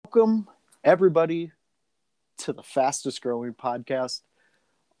Welcome, everybody, to the fastest growing podcast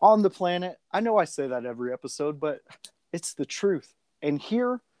on the planet. I know I say that every episode, but it's the truth. And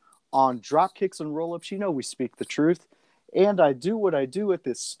here on Drop Kicks and Roll Ups, you know we speak the truth. And I do what I do at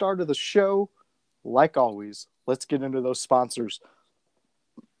the start of the show. Like always, let's get into those sponsors.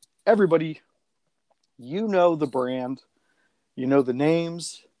 Everybody, you know the brand, you know the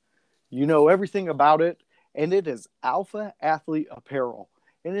names, you know everything about it, and it is Alpha Athlete Apparel.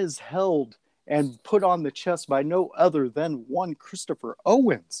 It is held and put on the chest by no other than one Christopher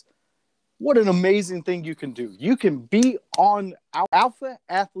Owens. What an amazing thing you can do. You can be on Alpha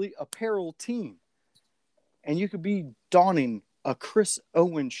Athlete Apparel team, and you could be donning a Chris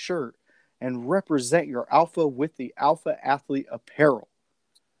Owens shirt and represent your Alpha with the Alpha Athlete Apparel.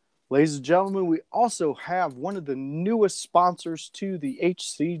 Ladies and gentlemen, we also have one of the newest sponsors to the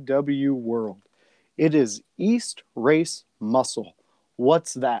HCW world. It is East Race Muscle.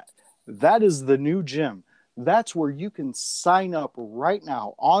 What's that? That is the new gym. That's where you can sign up right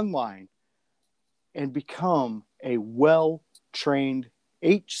now online and become a well-trained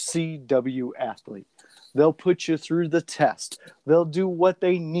HCW athlete. They'll put you through the test. They'll do what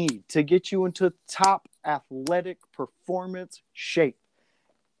they need to get you into top athletic performance shape.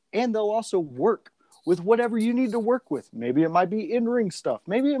 And they'll also work with whatever you need to work with. Maybe it might be in-ring stuff.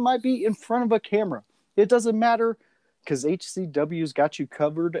 Maybe it might be in front of a camera. It doesn't matter because HCW's got you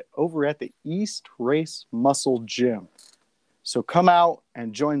covered over at the East Race Muscle Gym. So come out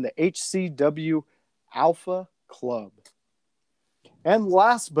and join the HCW Alpha Club. And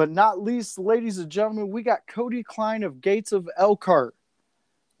last but not least, ladies and gentlemen, we got Cody Klein of Gates of Elkhart.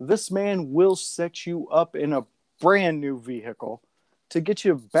 This man will set you up in a brand new vehicle to get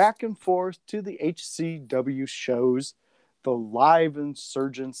you back and forth to the HCW shows, the live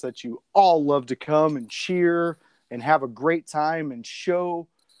Insurgents that you all love to come and cheer and have a great time and show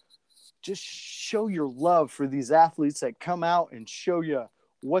your love for these athletes that come out and show you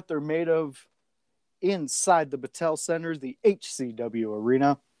what they're made of inside the Battelle Center, the HCW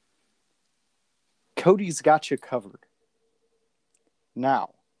arena. Cody's got you covered.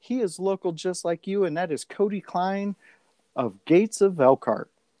 Now, he is local just like you, and that is Cody Klein of Gates of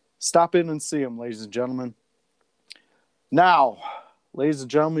Elkhart. Stop in and see him, ladies and gentlemen. Now, ladies and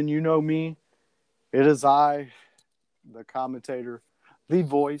gentlemen, you know me. It is I, the commentator, the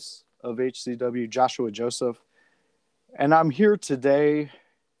voice of HCW, Joshua Joseph. And I'm here today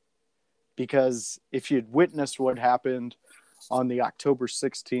because if you'd witnessed what happened on the October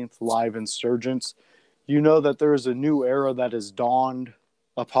 16th live Insurgents, you know that there is a new era that has dawned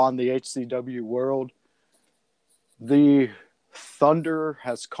upon the HCW world. The thunder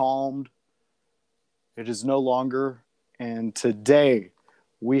has calmed. It is no longer. And today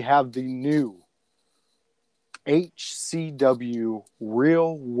we have the new HCW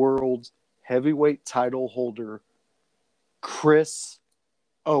Real World Heavyweight title holder, Chris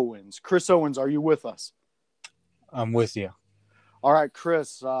Owens. Chris Owens, are you with us? I'm with you. All right,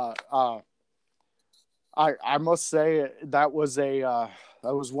 Chris. I must say that was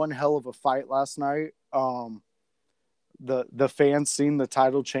one hell of a fight last night. The fans seen the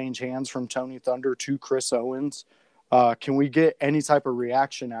title change hands from Tony Thunder to Chris Owens. Can we get any type of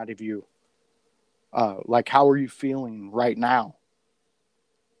reaction out of you? Like, how are you feeling right now?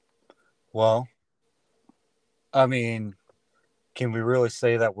 Well, I mean, can we really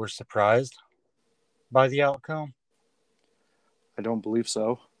say that we're surprised by the outcome? I don't believe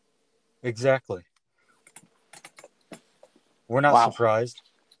so. Exactly. We're not surprised.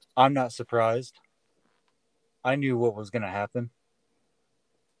 I'm not surprised. I knew what was going to happen.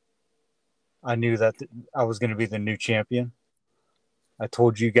 I knew that I was going to be the new champion. I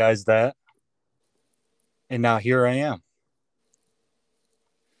told you guys that. And now here I am.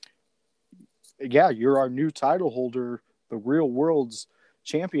 Yeah, you're our new title holder, the Real World's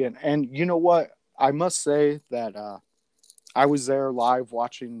champion. And you know what? I must say that I was there live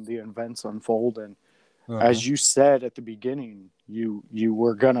watching the events unfold. And as you said at the beginning, you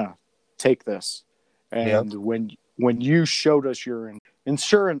were going to take this. And when you showed us your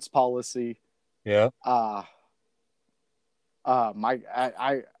insurance policy, I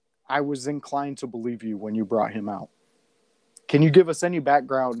was inclined to believe you when you brought him out. Can you give us any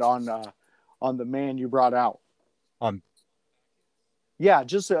background on the man you brought out? Yeah,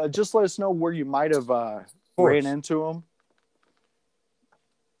 just let us know where you might have ran into him.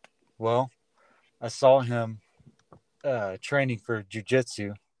 Well, I saw him training for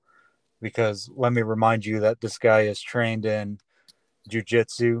jiu-jitsu. Because let me remind you that this guy is trained in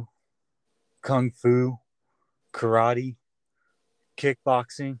jiu-jitsu, kung fu, karate,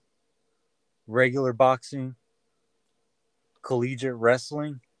 kickboxing, regular boxing, collegiate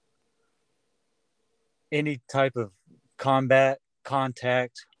wrestling, any type of combat,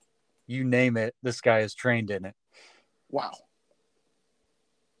 contact, you name it, this guy is trained in it. Wow.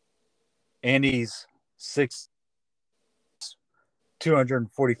 And he's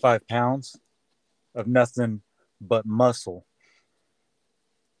 245 pounds of nothing but muscle.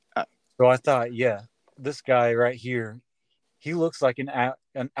 Uh, So I thought, yeah, this guy right here, he looks like an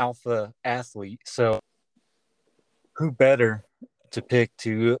alpha athlete. So who better to pick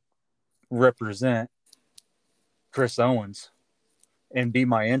to represent Chris Owens and be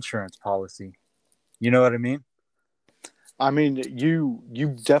my insurance policy? You know what I mean? I mean, you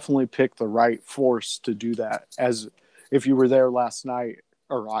definitely picked the right force to do that. As if you were there last night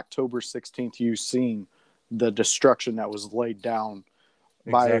or October 16th, you seen the destruction that was laid down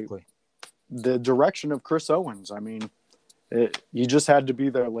by Exactly. the direction of Chris Owens. I mean, you just had to be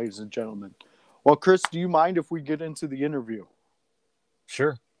there, ladies and gentlemen. Well, Chris, do you mind if we get into the interview?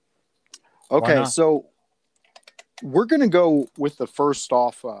 Sure. Why Okay, not? so we're going to go with the first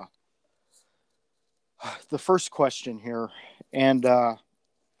question here. And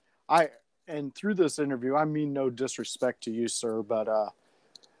and through this interview, I mean no disrespect to you, sir, but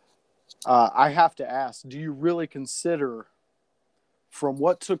I have to ask, do you really consider, from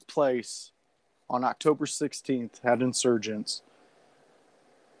what took place on October 16th at Insurgence,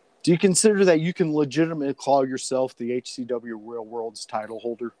 do you consider that you can legitimately call yourself the HCW Real World's title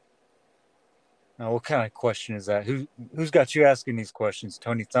holder? Now, what kind of question is that? Who's got you asking these questions?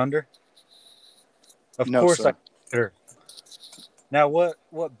 Tony Thunder? Of No, course I sir. consider. Now what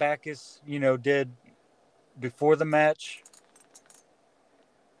Backus, did before the match,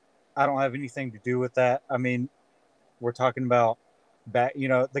 I don't have anything to do with that. I mean, we're talking about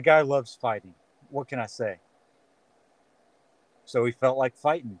the guy loves fighting. What can I say? So he felt like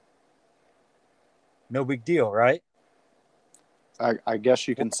fighting. No big deal, right? I guess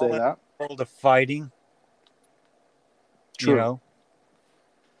you We're can say all in that. the world of fighting, you True. know.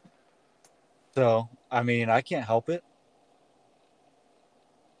 So I mean, I can't help it.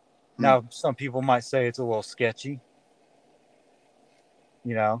 Hmm. Now, some people might say it's a little sketchy.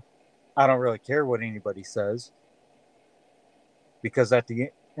 You know, I don't really care what anybody says because at the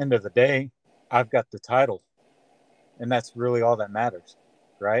end of the day, I've got the title, and that's really all that matters,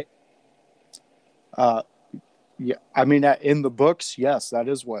 right? Uh, yeah, I mean, in the books, yes, that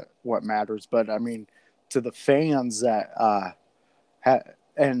is what matters. But I mean, to the fans that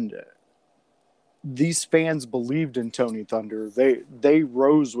and these fans believed in Tony Thunder. They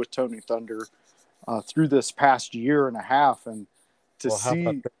rose with Tony Thunder through this past year and a half, and to Well, how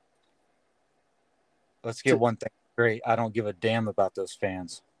about see that? Let's get to one thing straight. I don't give a damn about those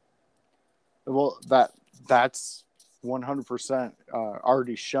fans. well that's 100%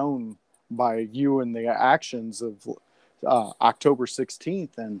 already shown by you and the actions of October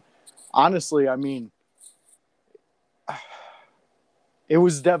 16th. And honestly, I mean, it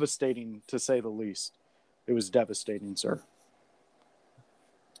was devastating to say the least. It was devastating, sir.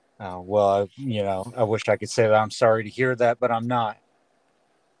 Well, I wish I could say that I'm sorry to hear that, but I'm not.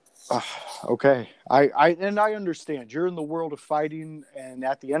 Okay, I understand. You're in the world of fighting, and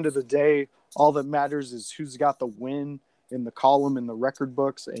at the end of the day, all that matters is who's got the win in the column in the record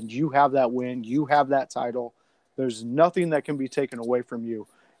books, and you have that win. You have that title. There's nothing that can be taken away from you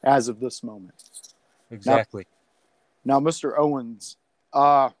as of this moment. Now, Exactly. now, Mr. Owens,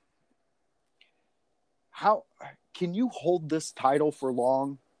 uh, how can you hold this title for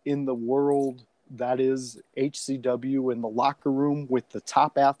long in the world that is HCW, in the locker room with the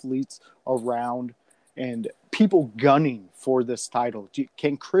top athletes around and people gunning for this title?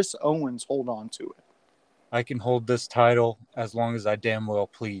 Can Chris Owens hold on to it? I can hold this title as long as I damn well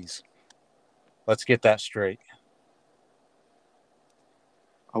please. Let's get that straight.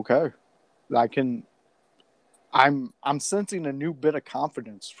 Okay, I can. I'm sensing a new bit of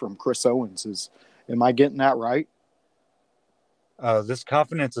confidence from Chris Owens. Am I getting that right? This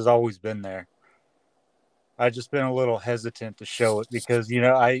confidence has always been there. I just been a little hesitant to show it because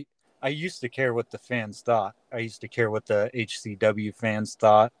I used to care what the fans thought. I used to care what the HCW fans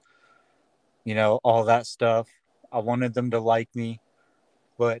thought. All that stuff. I wanted them to like me,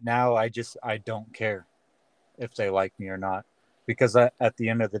 but now I don't care if they like me or not because at the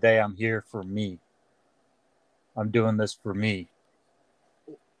end of the day, I'm here for me. I'm doing this for me.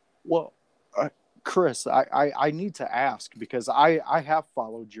 Well, uh, Chris, I need to ask because I have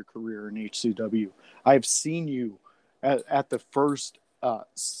followed your career in HCW. I've seen you at the first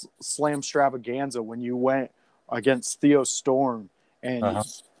Slam Stravaganza when you went against Theo Storm, and Uh-huh.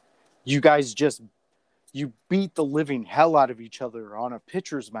 you guys just you beat the living hell out of each other on a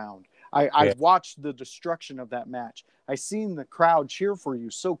pitcher's mound. I Yeah. watched the destruction of that match. I seen the crowd cheer for you.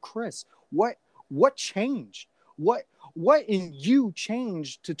 So, Chris, what changed? What in you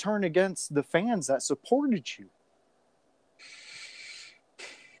changed to turn against the fans that supported you?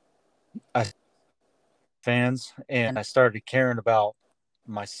 Fans, and I started caring about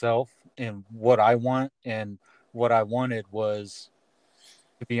myself and what I want, and what I wanted was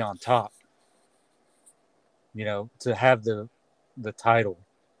to be on top, to have the title.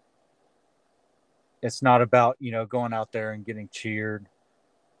 It's not about, going out there and getting cheered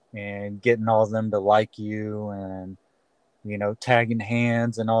and getting all of them to like you and, tagging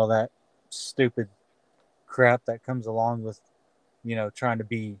hands and all that stupid crap that comes along with, trying to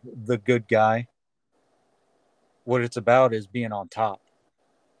be the good guy. What it's about is being on top,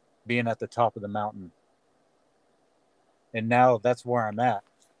 being at the top of the mountain. And now that's where I'm at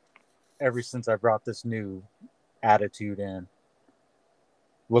ever since I brought this new attitude in.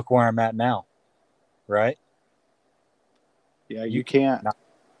 Look where I'm at now, right? Yeah, you can't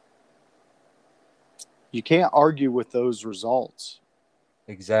argue with those results.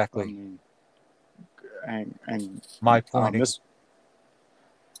 Exactly. I mean, and my point,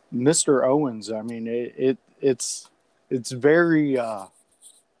 Mr. Owens. I mean, it's very. I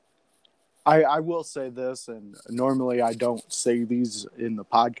will say this, and normally I don't say these in the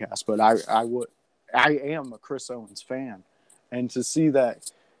podcast, but I am a Chris Owens fan, and to see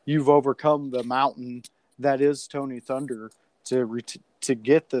that you've overcome the mountain that is Tony Thunder to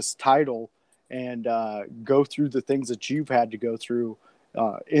get this title and go through the things that you've had to go through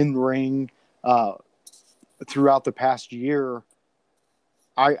in ring throughout the past year.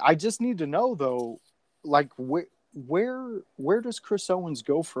 I just need to know though, like where does Chris Owens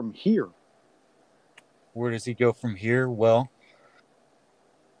go from here? Where does he go from here? Well,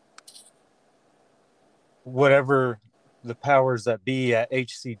 whatever the powers that be at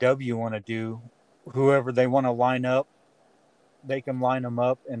HCW want to do, whoever they want to line up, they can line them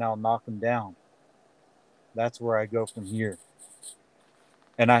up and I'll knock them down. That's where I go from here.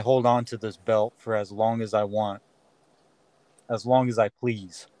 And I hold on to this belt for as long as I want, as long as I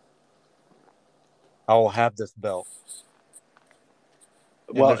please. I will have this belt.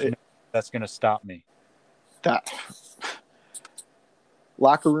 And there's nothing that's going to stop me. That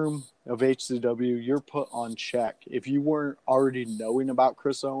locker room of HCW, you're put on check. If you weren't already knowing about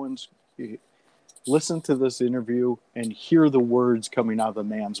Chris Owens, listen to this interview and hear the words coming out of the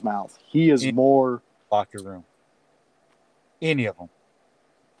man's mouth. He is more locker room. Any of them.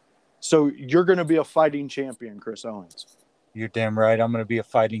 So you're going to be a fighting champion, Chris Owens. You're damn right. I'm going to be a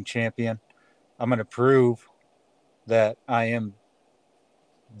fighting champion. I'm going to prove that I am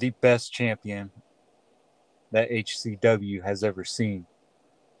the best champion that HCW has ever seen.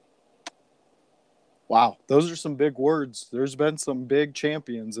 Wow, those are some big words. There's been some big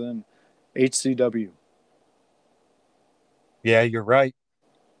champions in HCW. Yeah, you're right.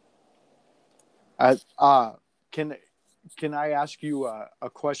 Can I ask you a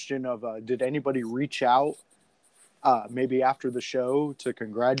question of did anybody reach out maybe after the show to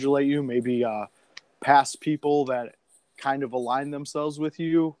congratulate you? Maybe past people that kind of align themselves with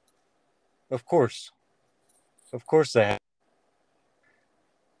you? Of course they have.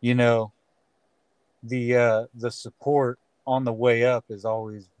 The support on the way up is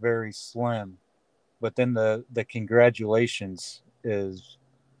always very slim, but then the congratulations is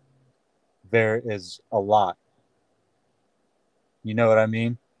a lot. You know what I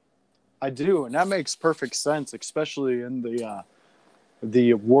mean? I do, and that makes perfect sense, especially in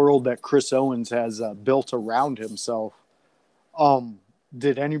the world that Chris Owens has built around himself.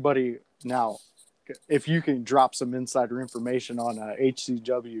 Did anybody now, if you can drop some insider information on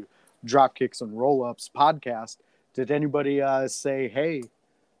HCW Dropkicks and Roll-Ups podcast, did anybody say, hey,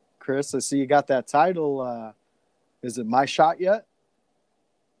 Chris, I see you got that title. Is it my shot yet?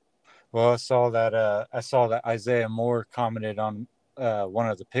 Well, I saw that Isaiah Moore commented on one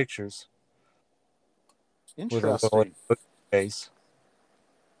of the pictures. Interesting. With a little face.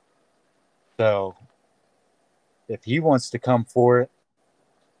 So if he wants to come for it,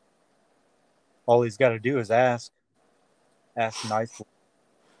 all he's got to do is ask nicely.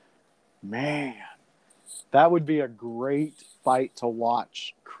 Man, that would be a great fight to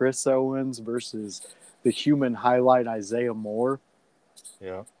watch. Chris Owens versus the human highlight Isaiah Moore.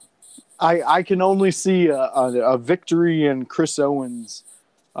 Yeah. I can only see a victory in Chris Owens'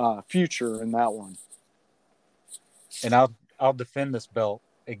 future in that one. And I'll defend this belt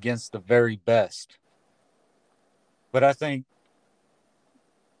against the very best. But I think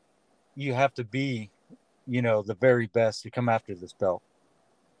you have to be, the very best to come after this belt,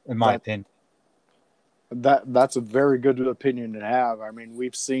 in my opinion. That's a very good opinion to have. I mean,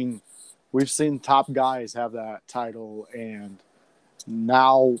 we've seen top guys have that title, and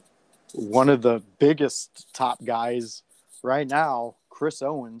now one of the biggest top guys right now, Chris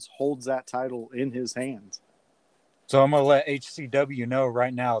Owens, holds that title in his hands. So I'm going to let HCW know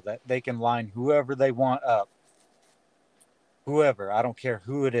right now that they can line whoever they want up. Whoever, I don't care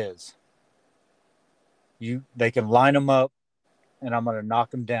who it is. They can line them up, and I'm going to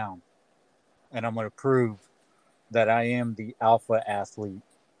knock them down. And I'm going to prove that I am the alpha athlete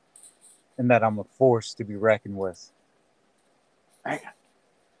and that I'm a force to be reckoned with. Man.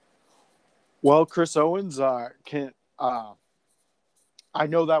 Well, Chris Owens, I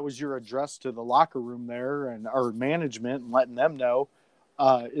know that was your address to the locker room there and our management and letting them know.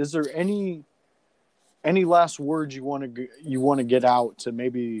 Is there any last words you want to get out to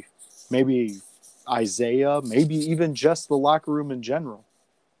maybe Isaiah, maybe even just the locker room in general?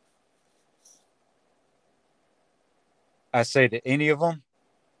 I say to any of them,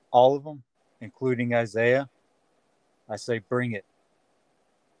 all of them, including Isaiah, I say bring it.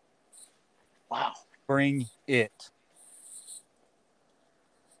 Wow. Bring it.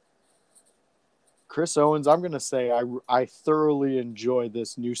 Chris Owens, I'm going to say I thoroughly enjoy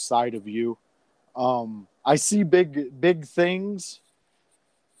this new side of you. I see big things.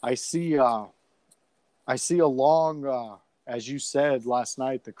 I see a long, as you said last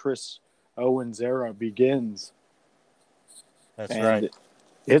night, the Chris Owens era begins. That's right.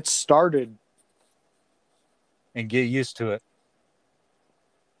 It started. And get used to it.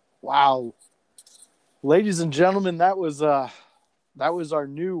 Wow. Ladies and gentlemen, that was our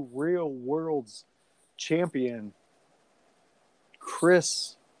new Real World's champion,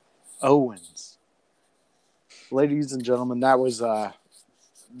 Chris Owens. Ladies and gentlemen, that was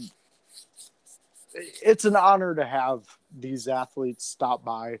it's an honor to have these athletes stop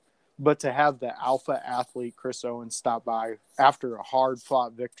by, but to have the alpha athlete Chris Owens stop by after a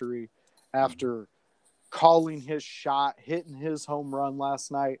hard-fought victory, after calling his shot, hitting his home run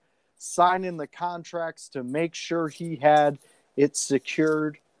last night, signing the contracts to make sure he had it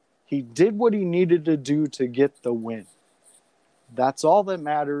secured. He did what he needed to do to get the win. That's all that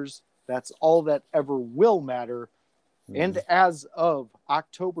matters. That's all that ever will matter. Mm-hmm. And as of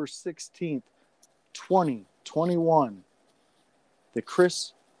October 16th, 2021, the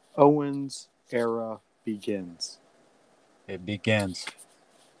Chris Owens era begins. It begins.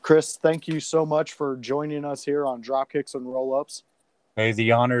 Chris, thank you so much for joining us here on Dropkicks and Roll-Ups. Hey,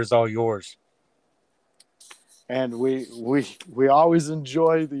 the honor is all yours. And we always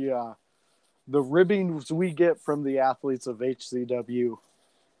enjoy the ribbings we get from the athletes of HCW.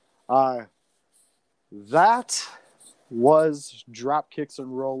 That was Dropkicks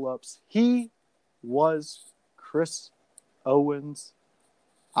and Roll-Ups. He was Chris Owens.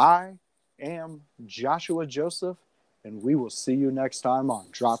 I am Joshua Joseph, and we will see you next time on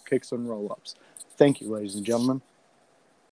Dropkicks and Roll-Ups. Thank you, ladies and gentlemen.